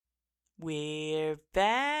We're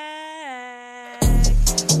back.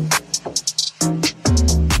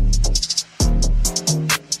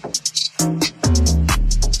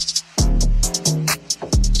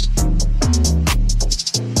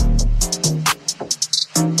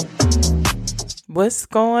 What's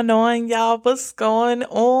going on, y'all? What's going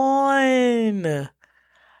on?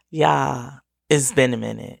 Y'all, it's been a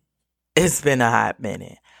minute. It's been a hot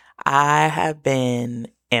minute. I have been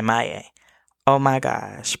MIA. Oh my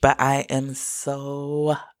gosh. But I am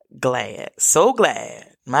so glad,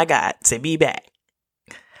 my God, to be back.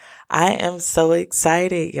 I am so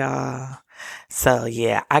excited, y'all. So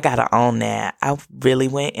yeah, I gotta own that. I really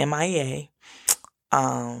went MIA.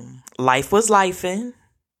 Life was lifing.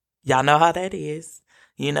 Y'all know how that is.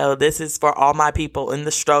 You know, this is for all my people in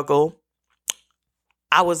the struggle.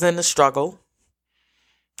 I was in the struggle.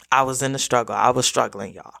 I was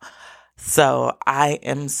struggling, y'all. So I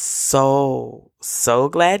am so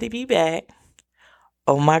glad to be back.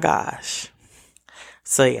 Oh my gosh.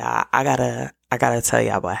 So yeah, I gotta tell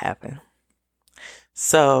y'all what happened.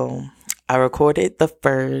 So I recorded the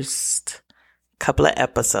first couple of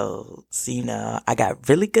episodes. You know, I got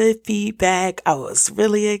really good feedback. I was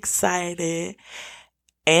really excited.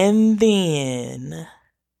 And then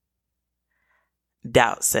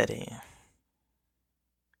doubt set in.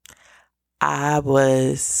 I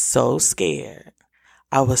was so scared.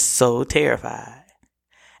 I was so terrified.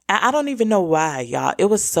 And I don't even know why, y'all. It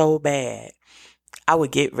was so bad. I would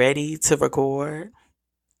get ready to record,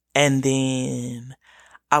 and then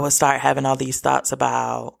I would start having all these thoughts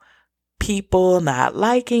about people not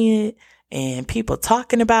liking it and people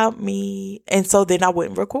talking about me. And so then I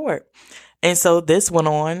wouldn't record. And so this went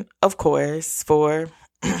on, of course, for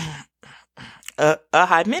a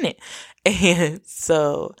hot minute. And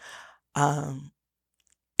so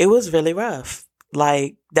it was really rough.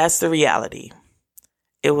 Like, that's the reality.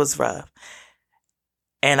 It was rough.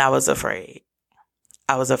 And I was afraid.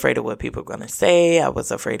 I was afraid of what people were going to say. I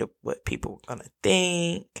was afraid of what people were going to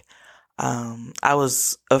think. I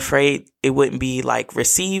was afraid it wouldn't be like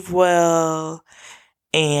received well.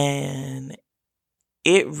 And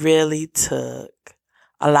it really took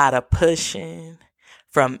a lot of pushing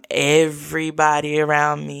from everybody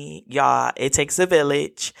around me. Y'all, it takes a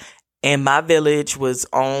village. And my village was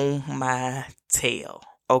on my tail,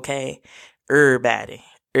 okay? Everybody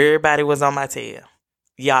was on my tail.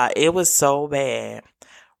 Y'all, it was so bad.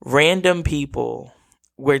 Random people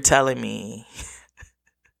were telling me,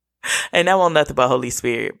 and that wasn't nothing but Holy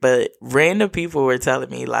Spirit, but random people were telling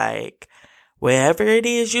me, like, wherever it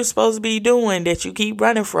is you're supposed to be doing that you keep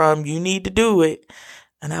running from, you need to do it.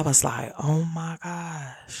 And I was like, oh my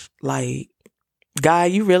gosh. Like, God,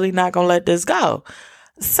 you really not gonna let this go?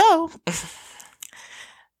 So,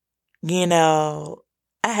 you know,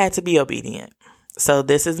 I had to be obedient. So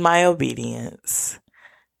this is my obedience.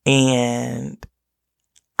 And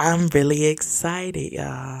I'm really excited,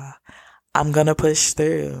 y'all. I'm going to push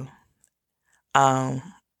through. And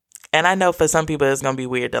I know for some people it's going to be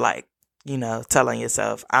weird to, like, you know, telling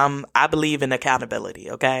yourself, I believe in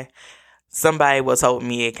accountability, okay? Somebody was holding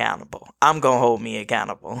me accountable. I'm going to hold me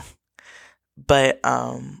accountable. But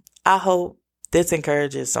I hope this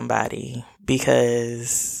encourages somebody,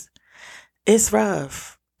 because it's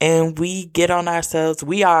rough and we get on ourselves.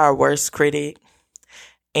 We are our worst critic,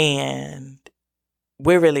 and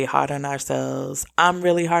we're really hard on ourselves. I'm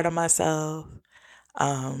really hard on myself.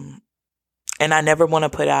 And I never want to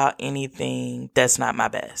put out anything that's not my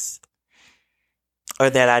best or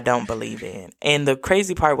that I don't believe in. And the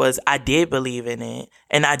crazy part was I did believe in it,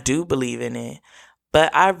 and I do believe in it,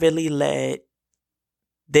 but I really let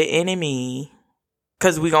the enemy,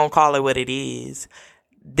 because we're going to call it what it is,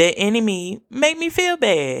 the enemy make me feel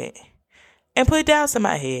bad and put doubts in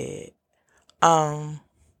my head. And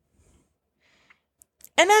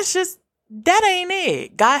that ain't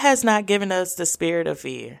it. God has not given us the spirit of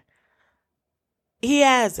fear. He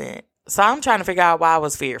hasn't. So I'm trying to figure out why I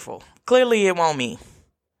was fearful. Clearly it won't me.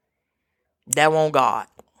 That won't God.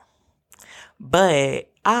 But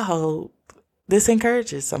I hope this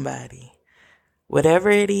encourages somebody. Whatever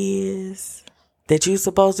it is that you're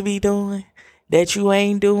supposed to be doing, that you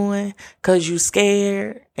ain't doing because you're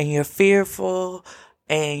scared and you're fearful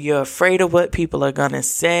and you're afraid of what people are going to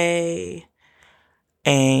say,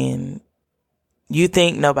 and you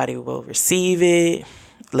think nobody will receive it.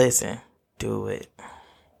 Listen, do it.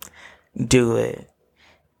 Do it.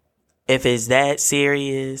 If it's that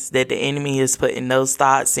serious that the enemy is putting those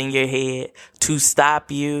thoughts in your head to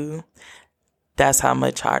stop you, that's how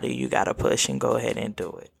much harder you got to push and go ahead and do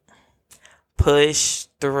it. Push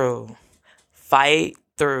through. Fight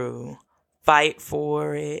through. Fight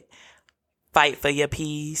for it. Fight for your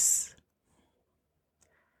peace.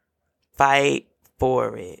 Fight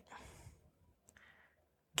for it.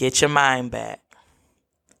 Get your mind back.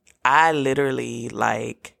 I literally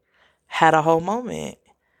had a whole moment.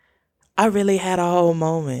 I really had a whole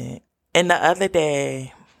moment. And the other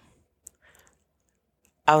day,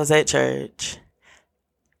 I was at church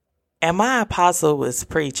and my apostle was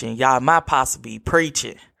preaching. Y'all, my apostle be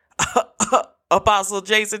preaching. Apostle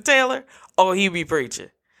Jason Taylor, oh, he be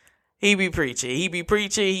preaching. He be preaching. He be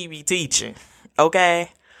preaching. He be teaching.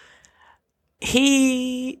 Okay?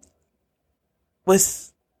 He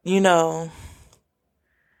was, he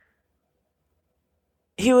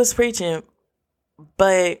was preaching,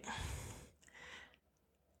 but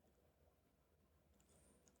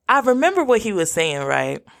I remember what he was saying,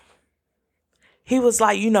 right? He was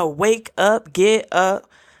like, wake up, get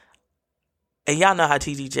up. And y'all know how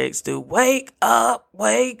TD Jakes do. Wake up,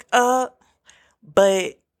 wake up.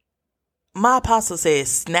 But my apostle said,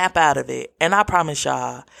 snap out of it. And I promise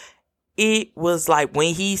y'all, it was like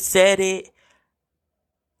when he said it,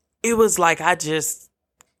 it was like I just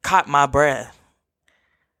caught my breath.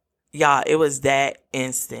 Y'all, it was that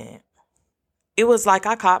instant. It was like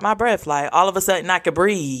I caught my breath. Like all of a sudden I could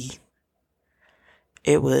breathe.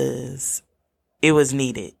 It was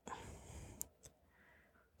needed.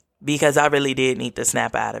 Because I really did need to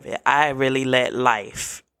snap out of it. I really let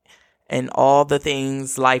life and all the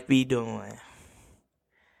things life be doing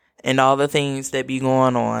and all the things that be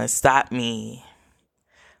going on stop me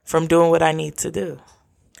from doing what I need to do.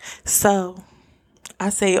 So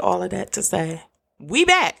I say all of that to say, we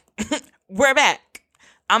back. We're back.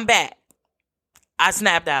 I'm back. I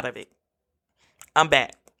snapped out of it. I'm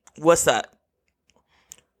back. What's up?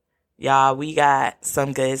 Y'all, we got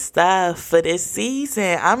some good stuff for this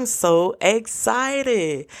season. I'm so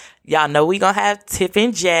excited. Y'all know we gonna have Tiff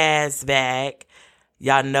and Jazz back.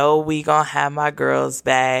 Y'all know we gonna have my girls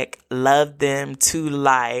back. Love them to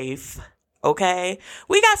life. Okay?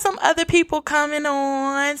 We got some other people coming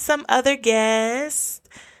on. Some other guests.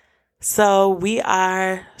 So we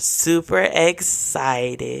are super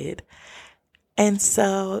excited. And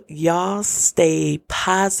so y'all stay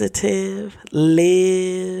positive,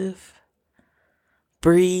 live,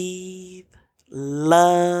 breathe,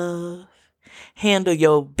 love, handle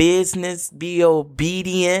your business, be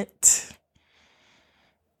obedient.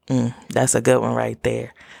 That's a good one right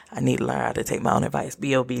there. I need to learn how to take my own advice.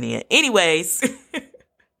 Be obedient. Anyways,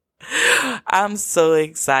 I'm so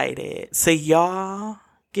excited. So y'all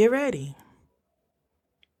get ready.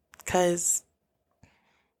 Because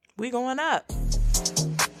we going up.